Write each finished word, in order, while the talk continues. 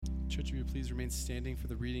Church, will you please remain standing for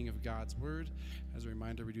the reading of God's word? As a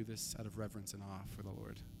reminder, we do this out of reverence and awe for the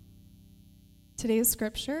Lord. Today's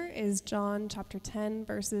scripture is John chapter 10,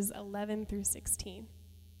 verses 11 through 16.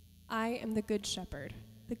 I am the good shepherd.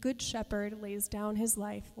 The good shepherd lays down his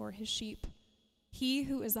life for his sheep. He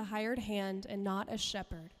who is a hired hand and not a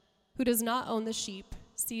shepherd, who does not own the sheep,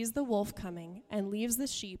 sees the wolf coming and leaves the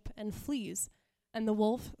sheep and flees, and the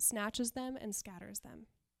wolf snatches them and scatters them.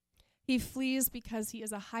 He flees because he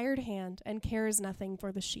is a hired hand and cares nothing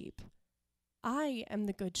for the sheep. I am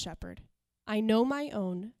the good shepherd. I know my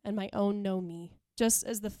own, and my own know me, just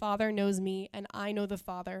as the Father knows me, and I know the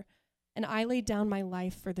Father, and I lay down my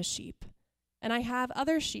life for the sheep. And I have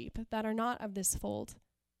other sheep that are not of this fold.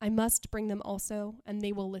 I must bring them also, and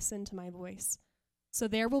they will listen to my voice. So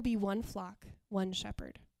there will be one flock, one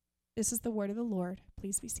shepherd. This is the word of the Lord.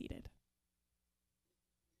 Please be seated.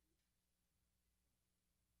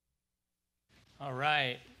 All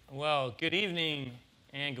right. Well, good evening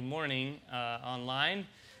and good morning online.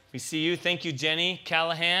 We see you. Thank you, Jenny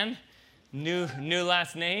Callahan. New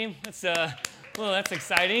last name. That's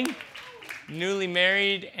exciting. Newly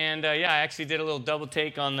married, and I actually did a little double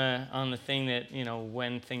take on the thing that,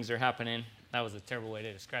 when things are happening. That was a terrible way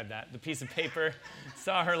to describe that. The piece of paper,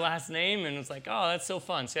 saw her last name and was like, oh, that's so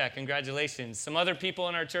fun. So congratulations. Some other people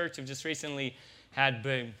in our church have just recently had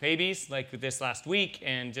babies like this last week,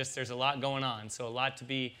 and just there's a lot going on. So a lot to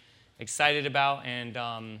be excited about and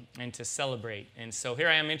to celebrate. And so here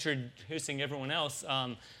I am introducing everyone else.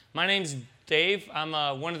 My name's Dave. I'm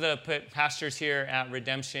one of the pastors here at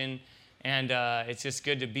Redemption, and it's just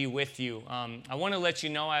good to be with you. I want to let you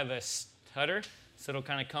know I have a stutter, so it'll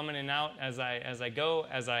kind of come in and out as I go,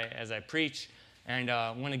 as I preach, and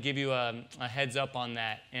I want to give you a heads up on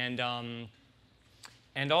that.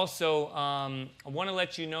 And also, I want to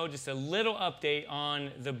let you know just a little update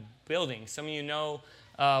on the building. Some of you know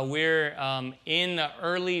we're in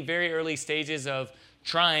the very early stages of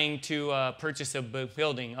trying to purchase a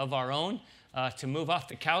building of our own to move off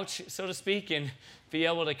the couch, so to speak, and be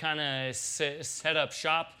able to kind of set up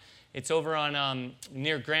shop. It's over on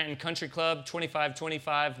near Granton Country Club,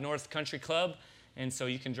 2525 North Country Club. And so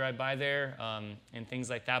you can drive by there and things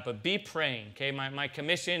like that. But be praying, okay? My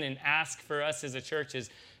commission and ask for us as a church is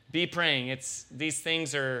be praying. These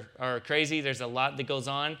things are crazy. There's a lot that goes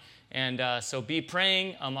on. And so be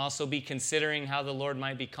praying. Also be considering how the Lord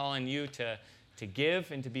might be calling you to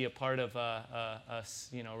give and to be a part of us,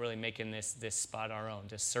 really making this spot our own,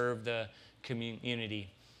 to serve the community.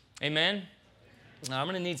 Amen? Now, I'm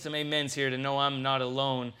going to need some amens here to know I'm not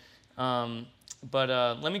alone. But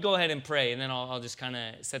let me go ahead and pray, and then I'll just kind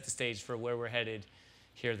of set the stage for where we're headed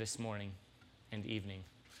here this morning and evening.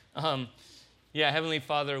 Heavenly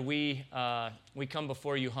Father, we come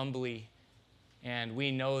before you humbly, and we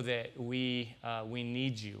know that we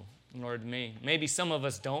need you. Lord, maybe some of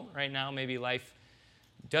us don't right now. Maybe life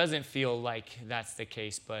doesn't feel like that's the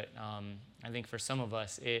case, but I think for some of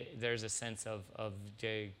us, there's a sense of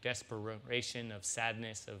desperation, of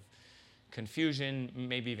sadness, of confusion,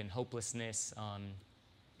 maybe even hopelessness.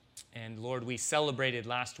 And Lord, we celebrated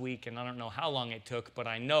last week, and I don't know how long it took, but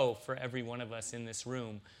I know for every one of us in this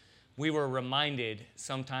room, we were reminded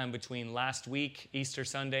sometime between last week, Easter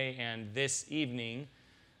Sunday, and this evening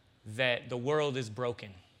that the world is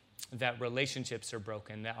broken, that relationships are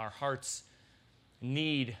broken, that our hearts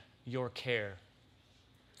need your care.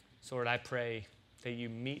 So Lord, I pray that you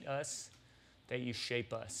meet us, that you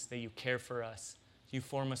shape us, that you care for us. You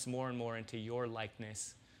form us more and more into your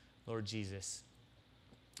likeness, Lord Jesus.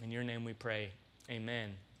 In your name we pray.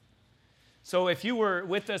 Amen. So if you were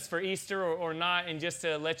with us for Easter or not, and just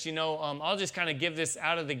to let you know, I'll just kind of give this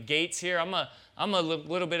out of the gates here. I'm a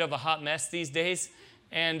little bit of a hot mess these days,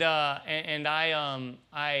 and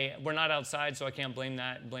we're not outside, so I can't blame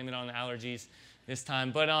it on the allergies this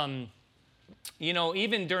time. But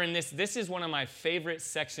even during this is one of my favorite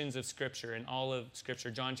sections of Scripture in all of Scripture,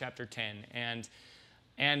 John chapter 10,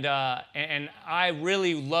 and I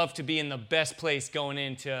really love to be in the best place going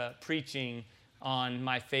into preaching on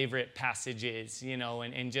my favorite passages,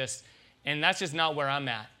 and that's just not where I'm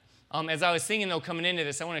at. As I was thinking, though, coming into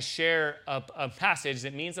this, I want to share a passage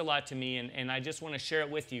that means a lot to me, and I just want to share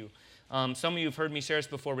it with you. Some of you have heard me share this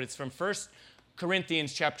before, but it's from 1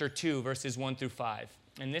 Corinthians chapter 2, verses 1 through 5.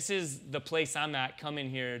 And this is the place I'm at coming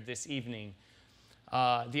here this evening.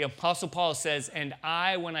 The Apostle Paul says, "And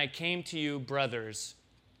I, when I came to you, brothers,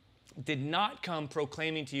 did not come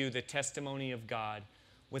proclaiming to you the testimony of God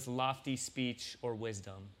with lofty speech or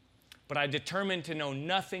wisdom, but I determined to know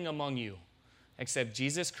nothing among you except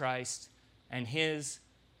Jesus Christ and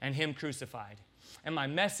him crucified. And my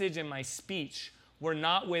message and my speech were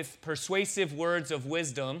not with persuasive words of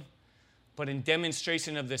wisdom, but in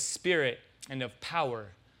demonstration of the Spirit and of power,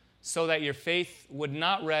 so that your faith would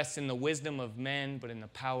not rest in the wisdom of men, but in the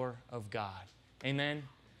power of God. Amen?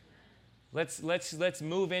 Let's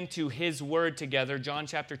move into his word together. John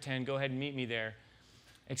chapter 10, go ahead and meet me there.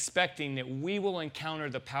 Expecting that we will encounter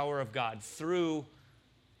the power of God through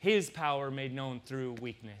his power made known through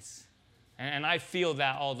weakness. And I feel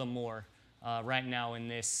that all the more right now in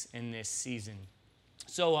this season.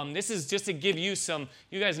 So this is just to give you some,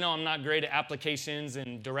 you guys know I'm not great at applications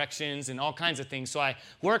and directions and all kinds of things. So I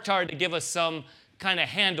worked hard to give us some kind of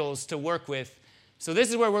handles to work with. So this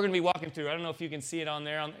is where we're going to be walking through. I don't know if you can see it on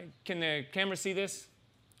there. Can the camera see this?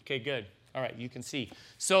 Okay, good. All right, you can see.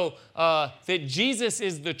 So that Jesus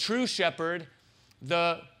is the true shepherd,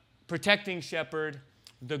 the protecting shepherd,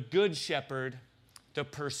 the good shepherd, the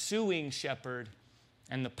pursuing shepherd,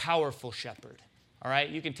 and the powerful shepherd. All right,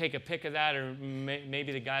 you can take a pic of that, or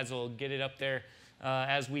maybe the guys will get it up there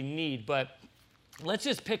as we need. But let's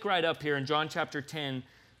just pick right up here in John chapter 10,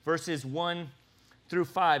 verses 1 through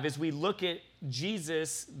 5, as we look at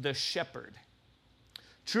Jesus the shepherd.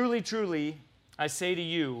 Truly, truly, I say to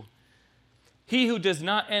you, he who does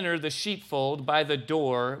not enter the sheepfold by the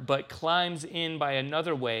door, but climbs in by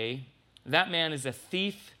another way, that man is a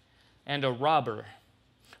thief and a robber.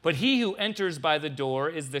 But he who enters by the door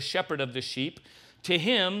is the shepherd of the sheep. To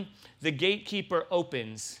him the gatekeeper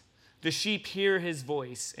opens. The sheep hear his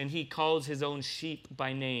voice, and he calls his own sheep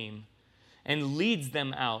by name and leads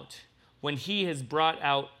them out. When he has brought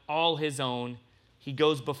out all his own, he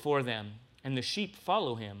goes before them, and the sheep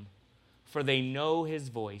follow him, for they know his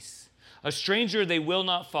voice. A stranger they will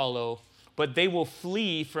not follow, but they will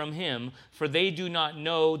flee from him, for they do not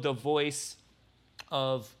know the voice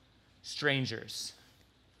of strangers.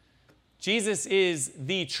 Jesus is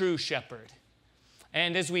the true shepherd.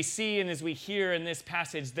 And as we see and as we hear in this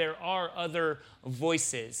passage, there are other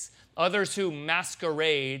voices, others who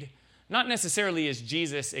masquerade, not necessarily as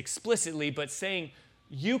Jesus explicitly, but saying,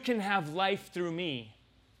 you can have life through me.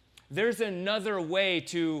 There's another way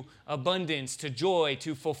to abundance, to joy,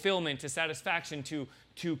 to fulfillment, to satisfaction,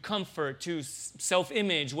 to comfort, to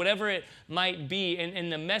self-image, whatever it might be.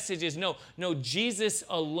 And the message is no, Jesus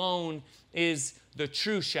alone is the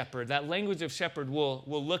true shepherd. That language of shepherd we'll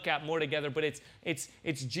look at more together, but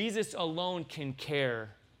it's Jesus alone can care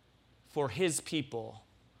for his people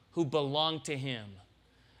who belong to him.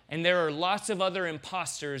 And there are lots of other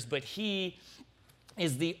imposters, but he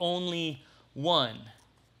is the only one.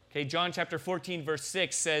 Okay, John chapter 14, verse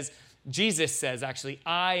 6 says, Jesus says, actually,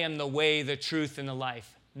 I am the way, the truth, and the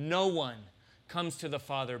life. No one comes to the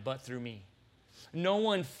Father but through me. No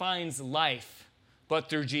one finds life but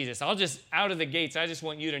through Jesus. I'll just, out of the gates, I just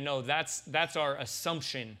want you to know that's our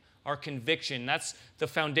assumption, our conviction. That's the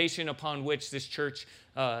foundation upon which this church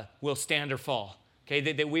will stand or fall.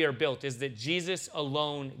 Okay, that we are built, is that Jesus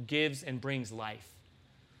alone gives and brings life.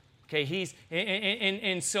 Okay,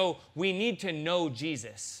 and so we need to know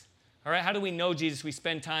Jesus. All right, how do we know Jesus? We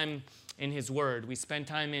spend time in his word. We spend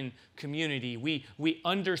time in community. We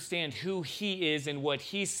understand who he is and what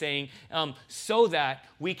he's saying so that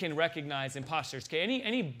we can recognize imposters. Okay,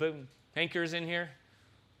 any bankers in here?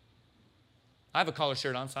 I have a collar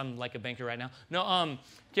shirt on, so I'm like a banker right now. No,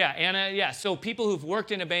 yeah, Anna, yeah. So people who've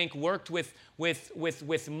worked in a bank, worked with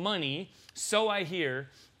money, so I hear,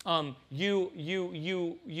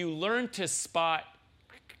 you learn to spot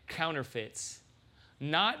counterfeits,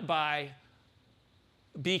 not by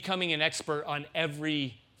becoming an expert on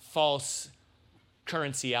every false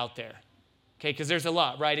currency out there. Okay, because there's a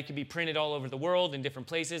lot, right? It could be printed all over the world in different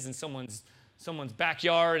places, in someone's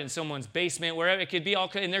backyard, in someone's basement, wherever. It could be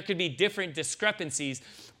all, and there could be different discrepancies.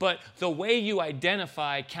 But the way you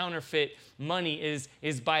identify counterfeit money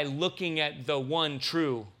is by looking at the one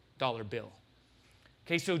true dollar bill.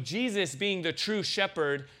 Okay, so Jesus being the true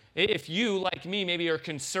shepherd, if you, like me, maybe are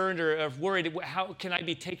concerned or worried, how can I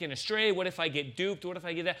be taken astray? What if I get duped? What if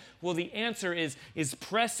I get that? Well, the answer is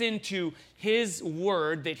press into his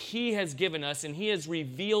word that he has given us, and he has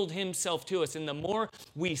revealed himself to us. And the more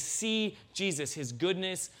we see Jesus, his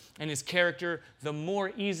goodness and his character, the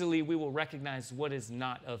more easily we will recognize what is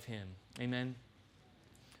not of him. Amen?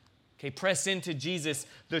 Okay, press into Jesus,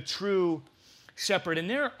 the true shepherd. And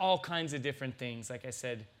there are all kinds of different things, like I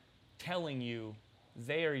said, telling you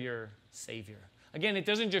they are your Savior. Again, it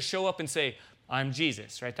doesn't just show up and say, I'm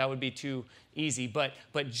Jesus, right? That would be too easy. But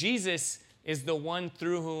Jesus is the one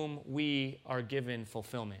through whom we are given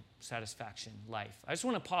fulfillment, satisfaction, life. I just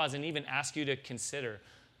want to pause and even ask you to consider,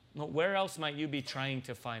 where else might you be trying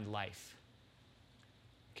to find life?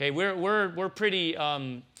 Okay, we're pretty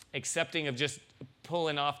accepting of just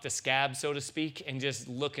pulling off the scab, so to speak, and just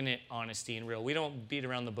looking at honesty and real. We don't beat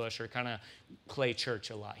around the bush or kind of play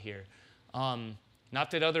church a lot here.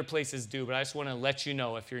 Not that other places do, but I just want to let you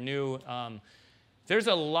know, if you're new, there's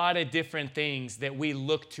a lot of different things that we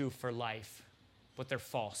look to for life, but they're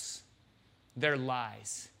false. They're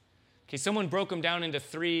lies. Okay, someone broke them down into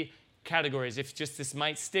 3 categories. If just this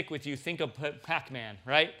might stick with you, think of Pac-Man,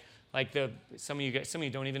 right? Like some of you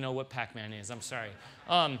don't even know what Pac-Man is. I'm sorry.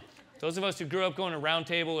 Those of us who grew up going to Round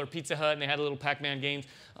Table or Pizza Hut and they had a little Pac-Man games,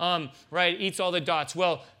 right? Eats all the dots.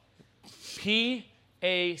 Well,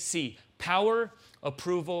 PAC, power,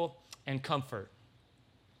 approval, and comfort.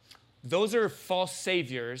 Those are false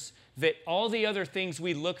saviors that all the other things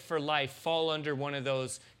we look for life fall under one of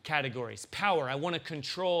those categories. Power, I want to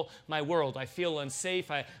control my world. I feel unsafe.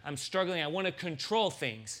 I'm struggling. I want to control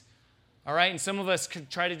things. All right? And some of us could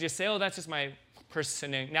try to just say, oh, that's just my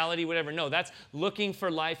personality, whatever. No, that's looking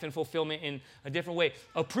for life and fulfillment in a different way.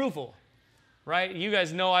 Approval. Right? You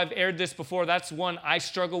guys know I've aired this before. That's one I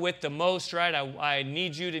struggle with the most, right? I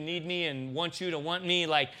need you to need me and want you to want me.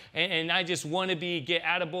 And I just want to get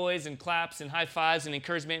attaboys and claps and high fives and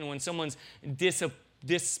encouragement. And when someone's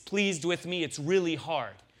displeased with me, it's really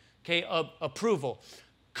hard. Okay? Approval.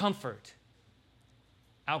 Comfort.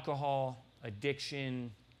 Alcohol,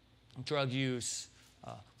 addiction, drug use,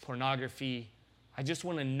 pornography. I just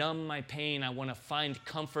want to numb my pain. I want to find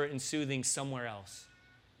comfort and soothing somewhere else.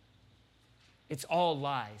 It's all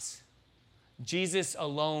lies. Jesus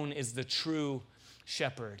alone is the true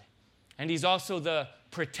shepherd. And he's also the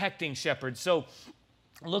protecting shepherd. So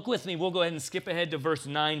look with me. We'll go ahead and skip ahead to verse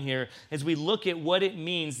 9 here as we look at what it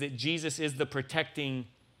means that Jesus is the protecting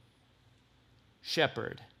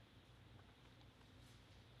shepherd.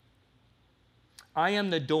 I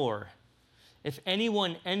am the door. If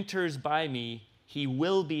anyone enters by me, he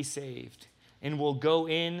will be saved and will go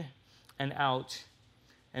in and out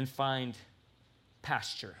and find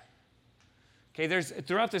pasture. Okay, there's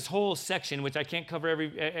throughout this whole section, which I can't cover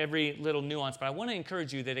every little nuance, but I want to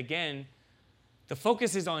encourage you that, again, the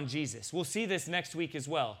focus is on Jesus. We'll see this next week as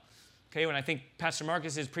well. Okay, when I think Pastor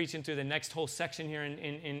Marcus is preaching through the next whole section here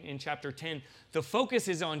in chapter 10, the focus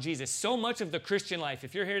is on Jesus. So much of the Christian life,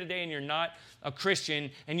 if you're here today and you're not a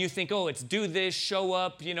Christian and you think, oh, it's do this, show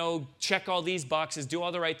up, check all these boxes, do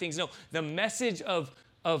all the right things. No, the message of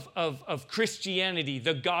Christianity,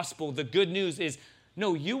 the gospel, the good news is,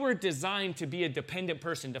 no, you were designed to be a dependent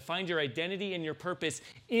person, to find your identity and your purpose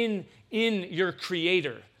in your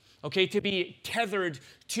Creator, okay, to be tethered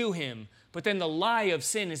to Him. But then the lie of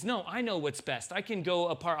sin is, no, I know what's best. I can go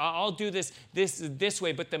apart. I'll do this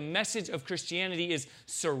way. But the message of Christianity is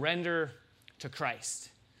surrender to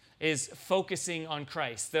Christ, is focusing on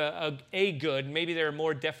Christ. A good, maybe there are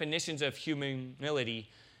more definitions of humility.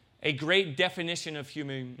 A great definition of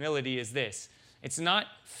humility is this. It's not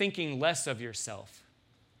thinking less of yourself.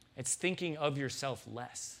 It's thinking of yourself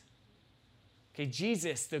less. Okay,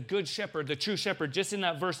 Jesus, the good shepherd, the true shepherd, just in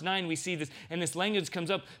that verse 9 we see this, and this language comes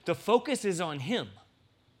up. The focus is on Him.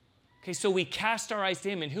 Okay, so we cast our eyes to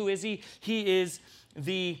Him, and who is He? He is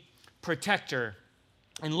the protector.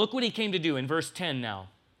 And look what He came to do in verse 10 now.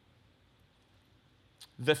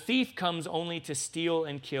 The thief comes only to steal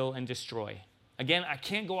and kill and destroy. Again, I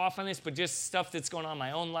can't go off on this, but just stuff that's going on in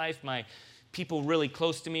my own life, my people really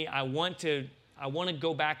close to me. I want to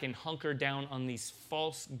go back and hunker down on these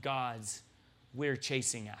false gods we're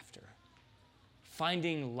chasing after,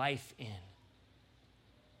 finding life in.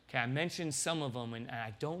 Okay, I mentioned some of them, and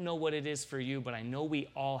I don't know what it is for you, but I know we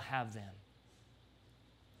all have them.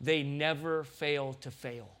 They never fail to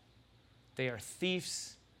fail. They are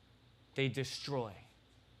thieves. They destroy.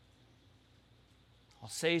 I'll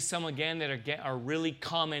say some again that are really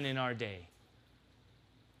common in our day.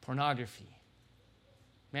 Pornography.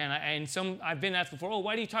 Man, I've been asked before, oh,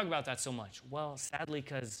 why do you talk about that so much? Well, sadly,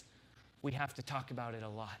 because we have to talk about it a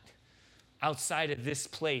lot. Outside of this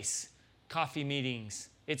place, coffee meetings,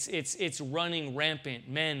 it's running rampant.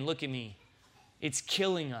 Men, look at me. It's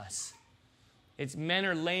killing us. Men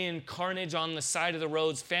are laying carnage on the side of the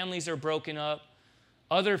roads. Families are broken up.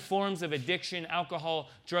 Other forms of addiction, alcohol,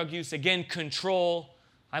 drug use. Again, control.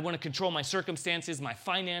 I want to control my circumstances, my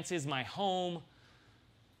finances, my home.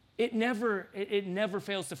 It never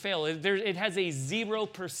fails to fail. It has a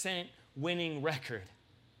 0% winning record.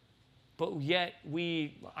 But yet,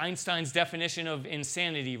 Einstein's definition of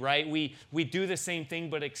insanity, right? We do the same thing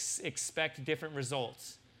but expect different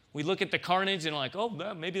results. We look at the carnage and like, oh,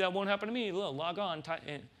 maybe that won't happen to me. Look, log on.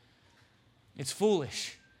 It's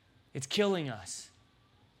foolish. It's killing us.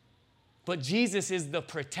 But Jesus is the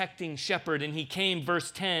protecting shepherd, and he came,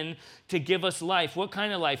 verse 10, to give us life. What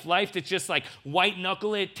kind of life? Life that's just like white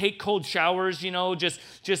knuckle it, take cold showers, just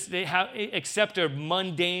accept a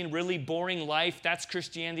mundane, really boring life. That's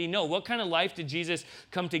Christianity. No, what kind of life did Jesus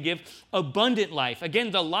come to give? Abundant life.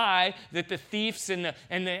 Again, the lie that the thieves and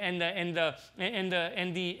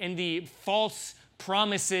the false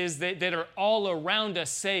promises that are all around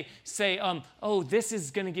us say, oh, this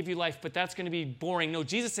is going to give you life, but that's going to be boring. No,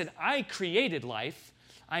 Jesus said, I created life.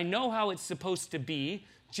 I know how it's supposed to be.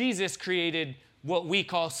 Jesus created what we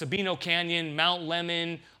call Sabino Canyon, Mount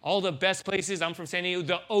Lemmon, all the best places. I'm from San Diego,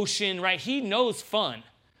 the ocean, right? He knows fun.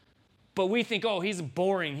 But we think, oh, he's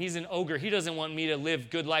boring. He's an ogre. He doesn't want me to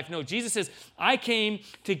live good life. No, Jesus says, I came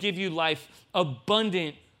to give you life,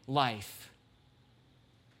 abundant life.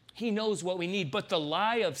 He knows what we need. But the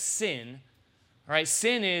lie of sin, all right,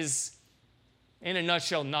 sin is, in a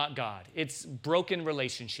nutshell, not God. It's broken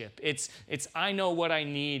relationship. It's I know what I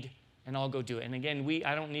need, and I'll go do it. And again,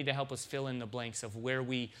 I don't need to help us fill in the blanks of where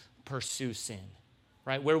we pursue sin,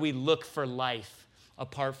 right? Where we look for life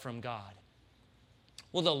apart from God.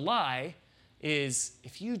 Well, the lie is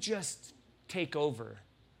if you just take over,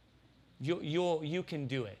 you can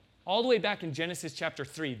do it. All the way back in Genesis chapter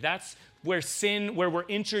 3, that's where we're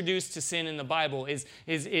introduced to sin in the Bible is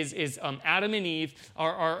Adam and Eve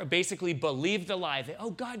are basically believed the lie that,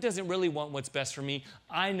 oh, God doesn't really want what's best for me.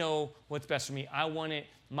 I know what's best for me. I want it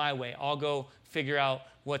my way. I'll go figure out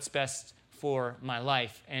what's best for my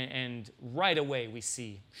life. And right away we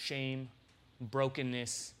see shame,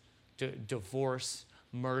 brokenness, divorce,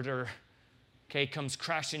 murder, okay, comes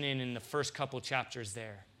crashing in the first couple chapters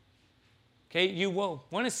there. Okay, you will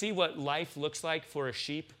want to see what life looks like for a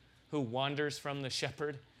sheep who wanders from the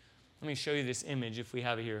shepherd? Let me show you this image if we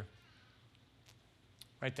have it here.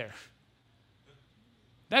 Right there.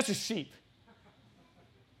 That's a sheep.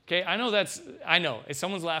 Okay, I know. If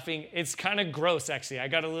someone's laughing, it's kind of gross, actually. I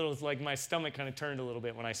got a little, my stomach kind of turned a little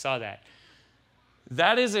bit when I saw that.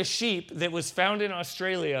 That is a sheep that was found in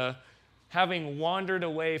Australia having wandered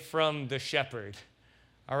away from the shepherd.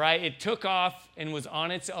 All right, it took off and was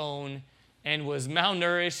on its own and was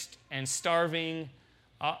malnourished and starving,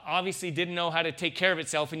 obviously didn't know how to take care of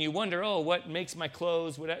itself, and you wonder, oh, what makes my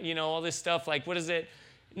clothes, all this stuff, what is it?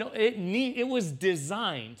 No, it was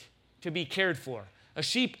designed to be cared for. A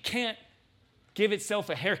sheep can't give itself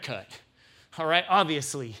a haircut, all right,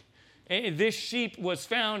 obviously. This sheep was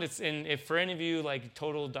found, if for any of you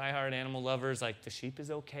total diehard animal lovers, the sheep is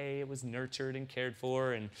okay, it was nurtured and cared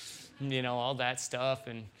for and, all that stuff,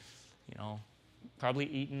 and, probably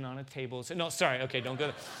eaten on a table. So, no, sorry, okay, don't go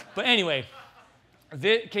there. But anyway,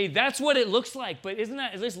 that's what it looks like. But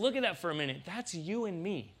let's look at that for a minute. That's you and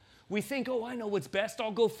me. We think, oh, I know what's best.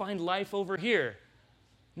 I'll go find life over here.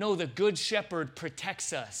 No, the good shepherd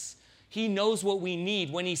protects us. He knows what we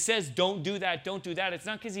need. When he says, don't do that, it's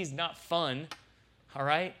not because he's not fun, all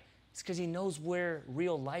right? It's because he knows where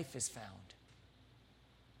real life is found.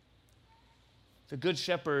 The good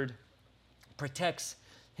shepherd protects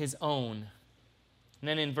his own. And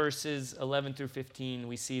then in verses 11 through 15,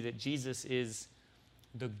 we see that Jesus is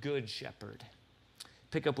the good shepherd.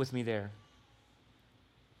 Pick up with me there.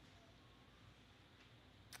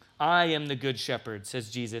 I am the good shepherd, says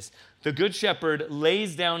Jesus. The good shepherd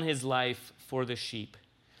lays down his life for the sheep.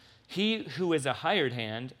 He who is a hired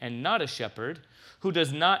hand and not a shepherd, who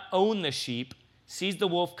does not own the sheep, sees the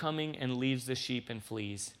wolf coming and leaves the sheep and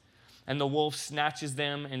flees. And the wolf snatches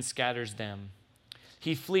them and scatters them.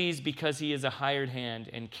 He flees because he is a hired hand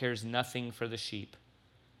and cares nothing for the sheep.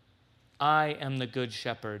 I am the good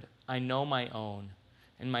shepherd. I know my own,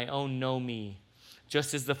 and my own know me,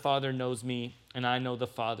 just as the Father knows me, and I know the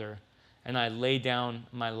Father, and I lay down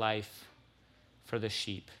my life for the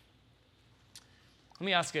sheep. Let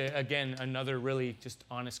me ask again another really just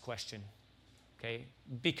honest question, okay?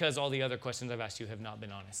 Because all the other questions I've asked you have not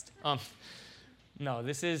been honest. No,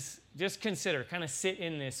 this is, just consider, kind of sit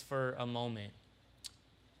in this for a moment.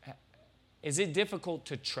 Is it difficult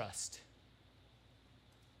to trust?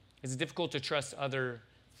 Is it difficult to trust other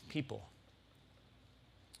people?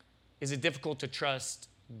 Is it difficult to trust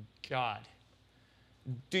God?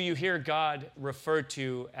 Do you hear God referred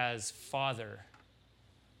to as Father?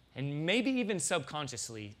 And maybe even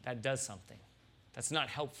subconsciously, that does something. That's not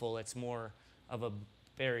helpful. It's more of a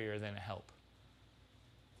barrier than a help.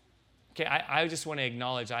 Okay, I just want to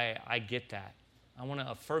acknowledge I get that. I want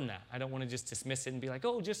to affirm that. I don't want to just dismiss it and be like,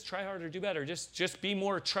 oh, just try harder, do better. Just be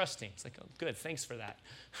more trusting. It's like, oh, good, thanks for that.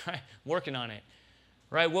 Right? Working on it.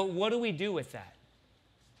 Right? Well, what do we do with that?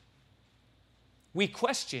 We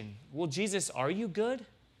question, well, Jesus, are you good?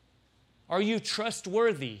 Are you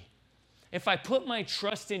trustworthy? If I put my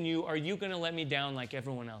trust in you, are you going to let me down like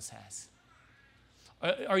everyone else has?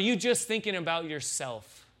 Are you just thinking about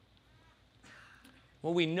yourself?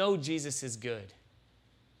 Well, we know Jesus is good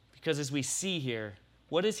because as we see here,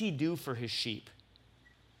 what does he do for his sheep?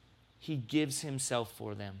 He gives himself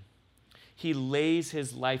for them. He lays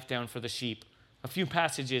his life down for the sheep. A few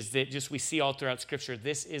passages that just we see all throughout Scripture.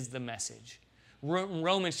 This is the message.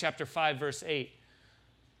 Romans chapter 5, verse 8.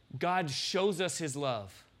 God shows us his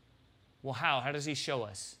love. Well, how? How does he show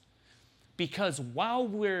us? Because while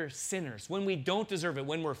we're sinners, when we don't deserve it,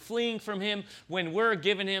 when we're fleeing from him, when we're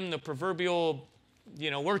giving him the proverbial,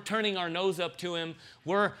 we're turning our nose up to him,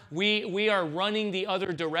 we are running the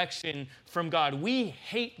other direction from God. We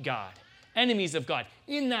hate God, enemies of God.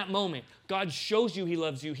 In that moment, God shows you he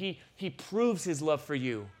loves you. He proves his love for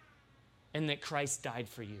you and that Christ died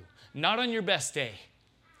for you. Not on your best day.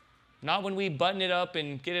 Not when we button it up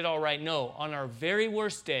and get it all right. No, on our very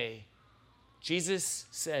worst day, Jesus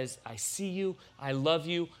says, I see you, I love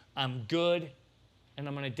you, I'm good, and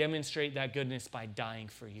I'm going to demonstrate that goodness by dying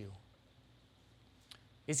for you.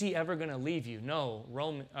 Is he ever going to leave you? No.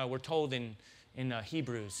 We're told in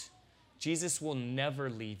Hebrews, Jesus will never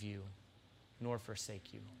leave you nor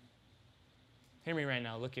forsake you. Hear me right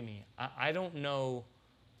now. Look at me. I don't know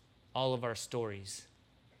all of our stories,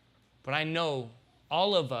 but I know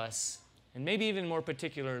all of us, and maybe even more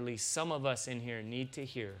particularly some of us in here need to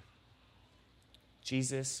hear,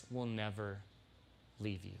 Jesus will never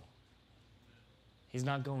leave you. He's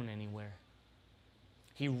not going anywhere.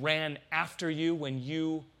 He ran after you when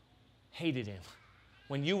you hated him,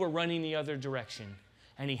 when you were running the other direction,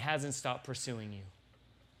 and he hasn't stopped pursuing you.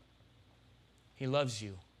 He loves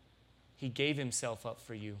you. He gave himself up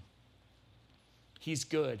for you. He's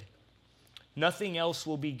good. Nothing else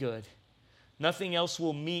will be good. Nothing else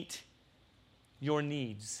will meet your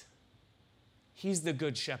needs. He's the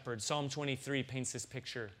good shepherd. Psalm 23 paints this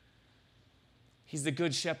picture. He's the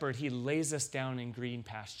good shepherd. He lays us down in green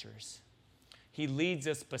pastures. He leads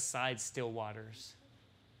us beside still waters.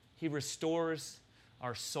 He restores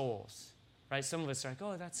our souls, right? Some of us are like,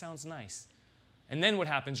 oh, that sounds nice. And then what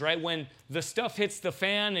happens, right? When the stuff hits the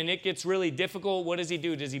fan and it gets really difficult, what does he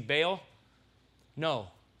do? Does he bail? No.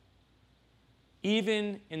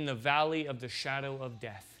 Even in the valley of the shadow of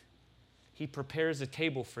death, he prepares a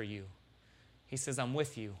table for you. He says, I'm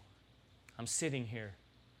with you. I'm sitting here.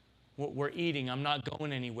 We're eating. I'm not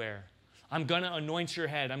going anywhere. I'm going to anoint your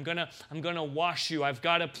head. I'm going to wash you. I've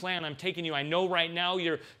got a plan. I'm taking you. I know right now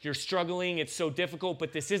you're struggling. It's so difficult,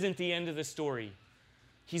 but this isn't the end of the story.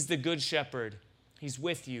 He's the good shepherd. He's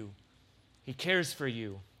with you. He cares for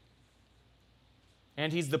you.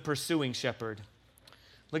 And he's the pursuing shepherd.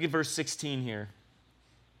 Look at verse 16 here.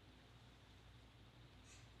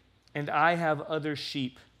 And I have other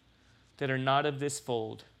sheep that are not of this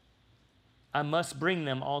fold. I must bring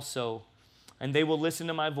them also, and they will listen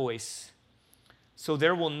to my voice. So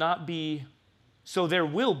there will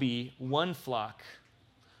be one flock,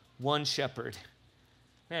 one shepherd.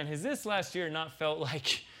 Man, has this last year not felt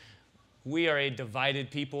like we are a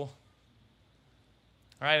divided people?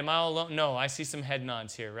 All right, am I all alone? No, I see some head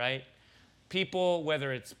nods here, right? People,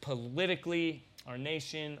 whether it's politically, our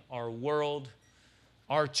nation, our world,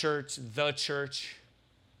 our church, the church,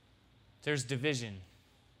 there's division.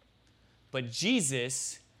 But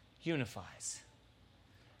Jesus unifies.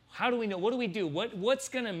 How do we know? What do we do? What's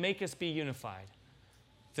going to make us be unified?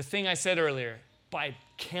 The thing I said earlier, by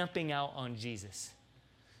camping out on Jesus.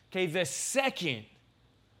 Okay, the second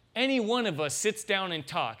any one of us sits down and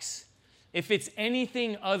talks, if it's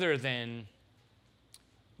anything other than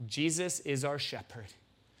Jesus is our shepherd,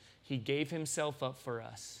 he gave himself up for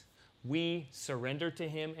us. We surrender to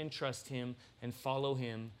him and trust him and follow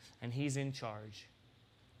him, and he's in charge.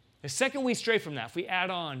 The second we stray from that, if we add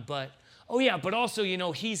on, but also,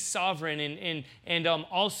 he's sovereign, and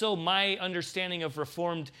also my understanding of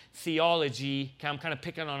Reformed theology, I'm kind of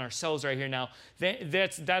picking on ourselves right here now,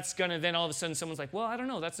 that's going to, then all of a sudden someone's like, well, I don't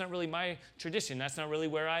know, that's not really my tradition, that's not really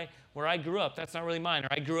where I grew up, that's not really mine, or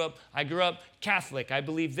I grew up Catholic, I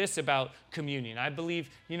believe this about communion, I believe,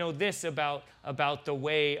 this about the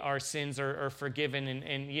way our sins are forgiven,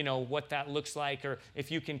 and what that looks like, or if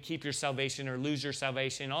you can keep your salvation or lose your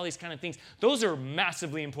salvation, all these kind of things. Those are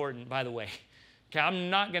massively important, by the way. Okay, I'm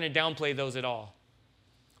not going to downplay those at all.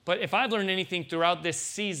 But if I've learned anything throughout this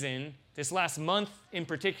season, this last month in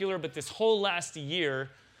particular, but this whole last year,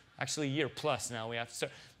 actually a year plus now we have to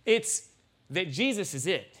start, it's that Jesus is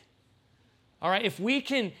it. All right, if we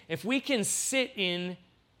can sit in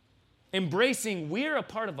embracing we're a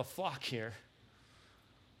part of a flock here,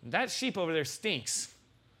 that sheep over there stinks.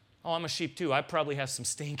 Oh, I'm a sheep too. I probably have some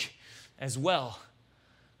stink as well.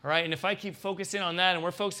 All right, and if I keep focusing on that and we're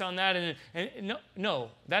focused on that, and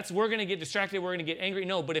we're going to get distracted, we're going to get angry.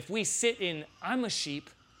 No, but if we sit in, I'm a sheep,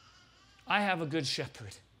 I have a good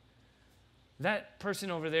shepherd. That person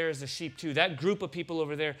over there is a sheep too. That group of people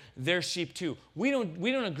over there, they're sheep too. We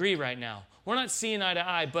don't agree right now. We're not seeing eye to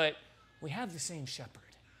eye, but we have the same shepherd.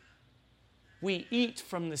 We eat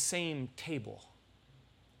from the same table.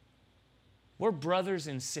 We're brothers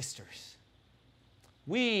and sisters.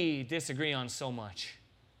 We disagree on so much.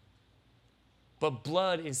 But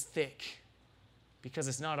blood is thick because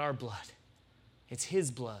it's not our blood. It's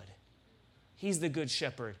his blood. He's the good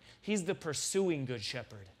shepherd. He's the pursuing good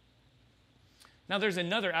shepherd. Now, there's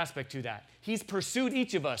another aspect to that. He's pursued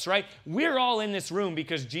each of us, right? We're all in this room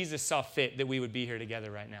because Jesus saw fit that we would be here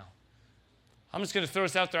together right now. I'm just going to throw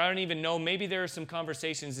this out there. I don't even know. Maybe there are some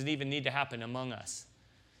conversations that even need to happen among us.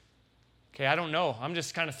 Okay, I don't know. I'm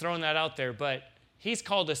just kind of throwing that out there. But he's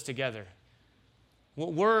called us together.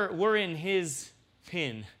 We're in his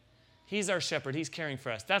pin. He's our shepherd. He's caring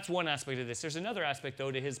for us. That's one aspect of this. There's another aspect,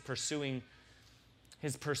 though, to his pursuing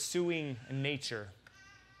nature.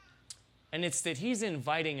 And it's that he's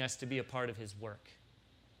inviting us to be a part of his work.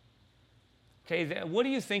 Okay, what do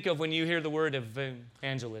you think of when you hear the word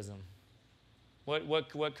evangelism?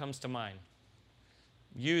 What comes to mind?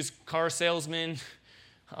 Used car salesman,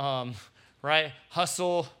 right?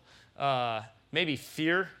 Hustle, maybe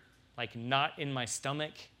fear, like not in my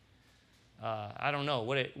stomach. I don't know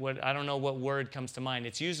I don't know what word comes to mind.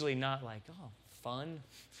 It's usually not like, oh, fun,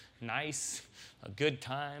 nice, a good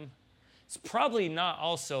time. It's probably not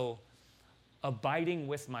also abiding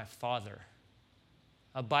with my Father,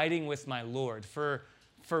 abiding with my Lord. For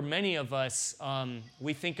many of us,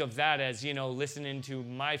 we think of that as, listening to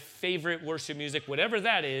my favorite worship music, whatever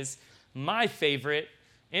that is, my favorite,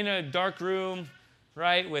 in a dark room,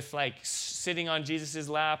 right, with like sitting on Jesus'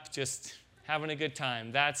 lap, just having a good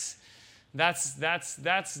time. That's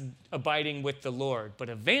abiding with the Lord. But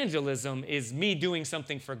evangelism is me doing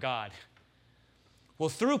something for God. Well,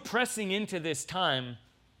 through pressing into this time,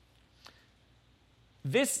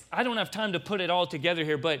 I don't have time to put it all together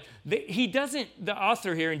here, but the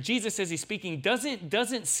author here, and Jesus as he's speaking,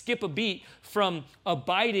 doesn't skip a beat from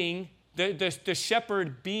abiding, the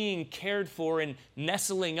shepherd being cared for and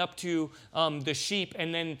nestling up to the sheep,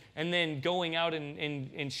 and then going out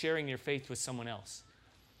and sharing your faith with someone else.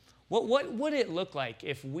 What would it look like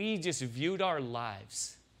if we just viewed our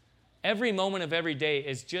lives, every moment of every day,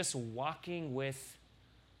 as just walking with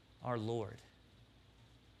our Lord?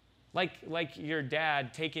 Like your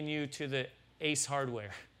dad taking you to the Ace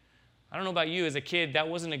Hardware. I don't know about you, as a kid, that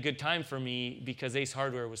wasn't a good time for me because Ace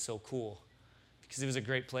Hardware was so cool. Because it was a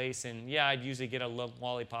great place, and yeah, I'd usually get a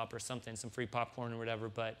lollipop or something, some free popcorn or whatever,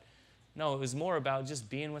 but no, it was more about just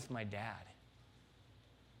being with my dad.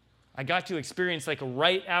 I got to experience, like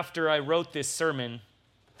right after I wrote this sermon,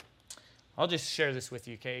 I'll just share this with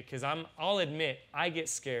you, okay? Because I'll admit, I get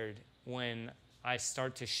scared when I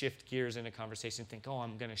start to shift gears in a conversation, think, oh,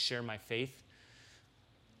 I'm going to share my faith.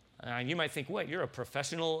 You might think, what, you're a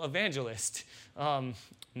professional evangelist. No,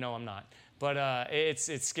 I'm not. But it's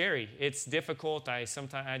scary. It's difficult. I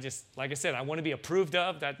just, like I said, I want to be approved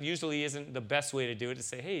of. That usually isn't the best way to do it, to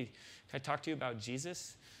say, hey, can I talk to you about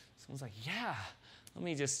Jesus? Someone's like, yeah, let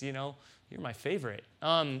me just, you're my favorite.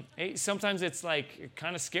 Sometimes it's like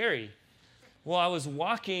kind of scary. Well, I was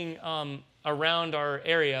walking around our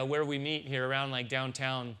area where we meet here, around like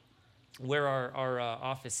downtown, where our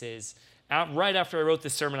office is. Right after I wrote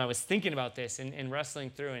this sermon, I was thinking about this and wrestling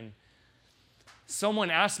through, and someone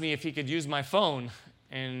asked me if he could use my phone,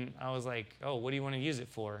 and I was like, oh, what do you want to use it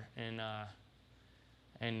for?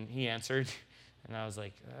 And he answered, and I was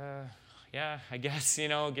like, yeah, I guess,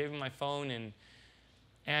 gave him my phone,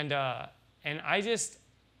 and I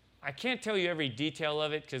can't tell you every detail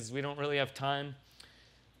of it because we don't really have time.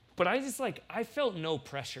 But I felt no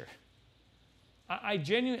pressure.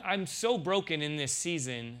 I'm so broken in this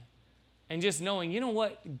season, and just knowing,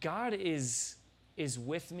 God is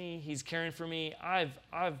with me. He's caring for me.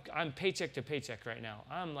 I'm paycheck to paycheck right now.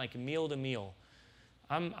 I'm like meal to meal.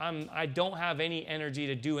 I don't have any energy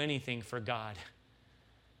to do anything for God.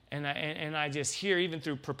 And I just hear, even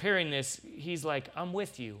through preparing this, he's like, I'm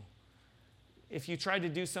with you. If you tried to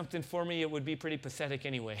do something for me, it would be pretty pathetic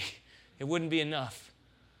anyway. It wouldn't be enough.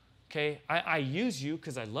 Okay, I use you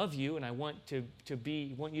because I love you and I want you to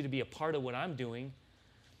be a part of what I'm doing,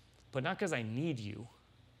 but not because I need you.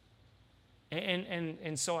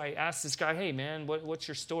 And so I asked this guy, hey man, what's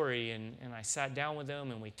your story? And I sat down with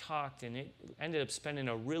him and we talked, and it ended up spending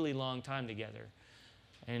a really long time together.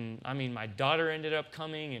 And I mean, my daughter ended up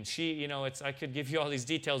coming, and she, I could give you all these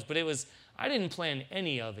details, but I didn't plan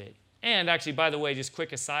any of it. And actually, by the way, just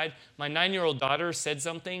quick aside, my 9-year-old daughter said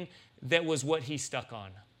something that was what he stuck on.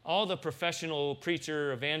 All the professional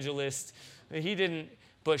preacher, evangelist, he didn't,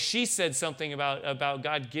 but she said something about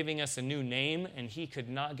God giving us a new name, and he could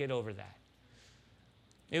not get over that.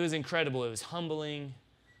 It was incredible. It was humbling.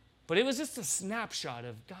 But it was just a snapshot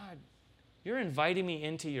of, God, you're inviting me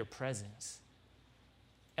into your presence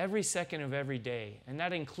every second of every day. And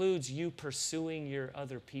that includes you pursuing your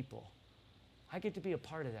other people. I get to be a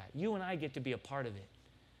part of that. You and I get to be a part of it.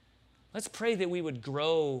 Let's pray that we would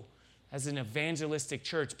grow as an evangelistic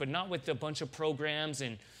church, but not with a bunch of programs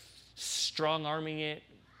and strong-arming it,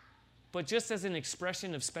 but just as an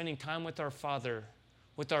expression of spending time with our Father,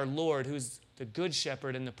 with our Lord, who's the good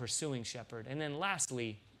shepherd and the pursuing shepherd. And then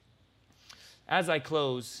lastly, as I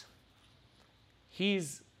close,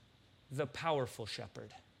 he's the powerful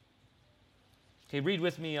shepherd. Okay, read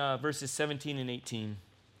with me verses 17 and 18.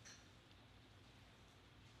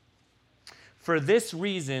 For this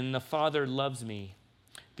reason the Father loves me,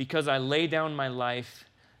 because I lay down my life,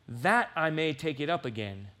 that I may take it up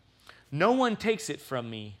again. No one takes it from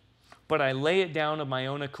me, but I lay it down of my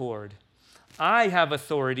own accord. I have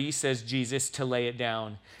authority, says Jesus, to lay it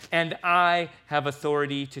down, and I have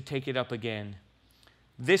authority to take it up again.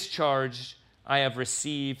 This charge I have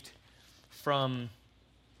received from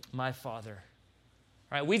my Father.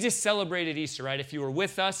 All right, we just celebrated Easter, right? If you were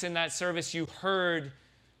with us in that service, you heard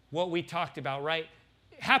what we talked about, right?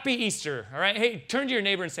 Happy Easter, all right? Hey, turn to your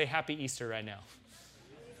neighbor and say Happy Easter right now.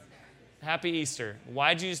 Happy Easter.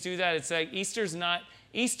 Why'd you just do that? It's like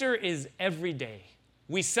Easter is every day.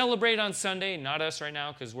 We celebrate on Sunday, not us right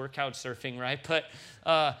now because we're couch surfing, right? But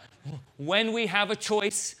when we have a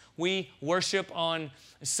choice, we worship on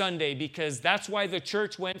Sunday, because that's why the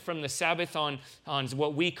church went from the Sabbath on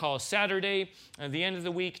what we call Saturday, the end of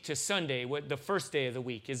the week, to Sunday, the first day of the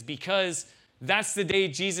week, is because that's the day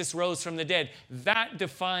Jesus rose from the dead. That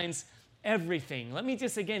defines everything. Let me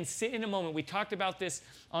just again sit in a moment. We talked about this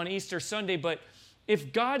on Easter Sunday, but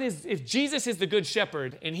if Jesus is the good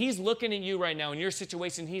shepherd and he's looking at you right now in your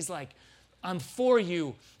situation, he's like, I'm for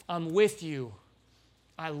you, I'm with you,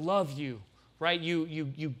 I love you, right? You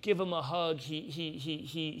give him a hug,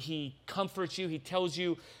 he comforts you, he tells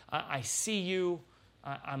you, I see you,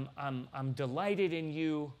 I'm delighted in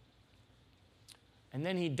you, and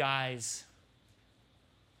then he dies,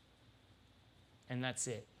 and that's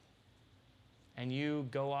it. And you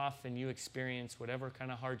go off and you experience whatever kind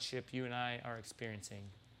of hardship you and I are experiencing.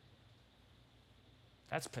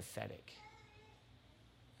 That's pathetic.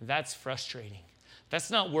 That's frustrating. That's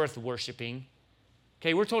not worth worshiping.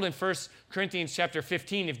 Okay, we're told in 1 Corinthians chapter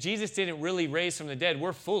 15, if Jesus didn't really raise from the dead,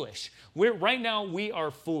 we're foolish. Right now, we are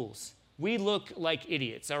fools. We look like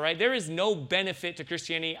idiots, all right? There is no benefit to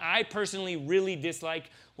Christianity. I personally really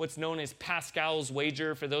dislike what's known as Pascal's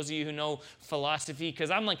wager, for those of you who know philosophy,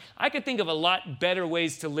 because I'm like, I could think of a lot better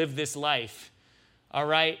ways to live this life, all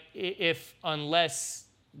right, unless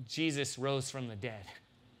Jesus rose from the dead.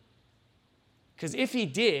 Because if he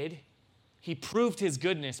did, he proved his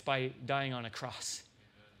goodness by dying on a cross.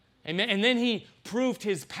 Amen. And then he proved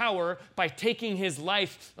his power by taking his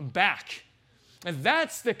life back. And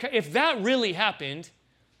if that really happened,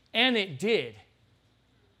 and it did,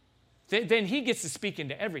 then he gets to speak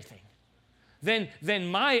into everything. Then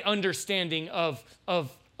my understanding of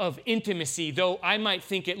intimacy, though I might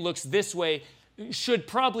think it looks this way, should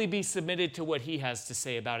probably be submitted to what he has to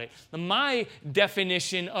say about it. My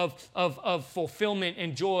definition of fulfillment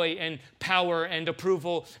and joy and power and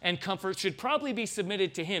approval and comfort should probably be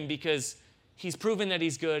submitted to him, because he's proven that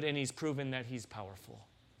he's good and he's proven that he's powerful.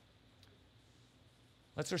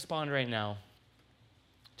 Let's respond right now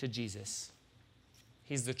to Jesus.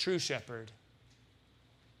 He's the true shepherd.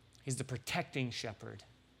 He's the protecting shepherd.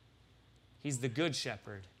 He's the good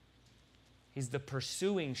shepherd. He's the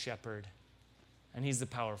pursuing shepherd. And he's the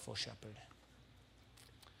powerful shepherd.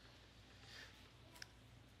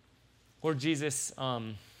 Lord Jesus,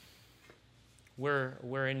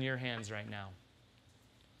 we're in your hands right now.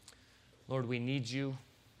 Lord, we need you.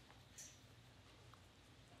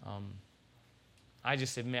 I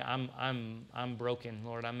just admit I'm broken,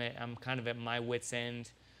 Lord. I'm kind of at my wit's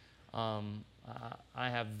end. I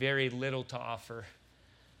have very little to offer.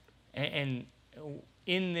 And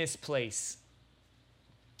in this place,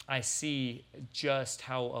 I see just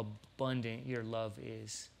how abundant your love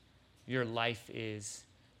is, your life is,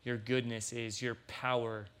 your goodness is, your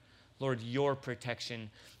power, Lord, your protection.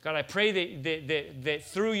 God, I pray that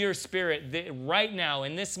through your Spirit, that right now,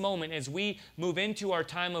 in this moment, as we move into our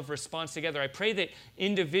time of response together, I pray that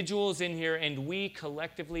individuals in here and we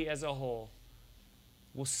collectively as a whole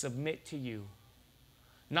will submit to you.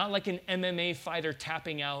 Not like an MMA fighter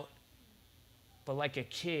tapping out, but like a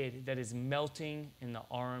kid that is melting in the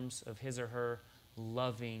arms of his or her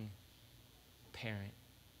loving parent.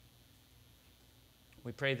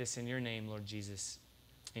 We pray this in your name, Lord Jesus.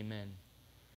 Amen.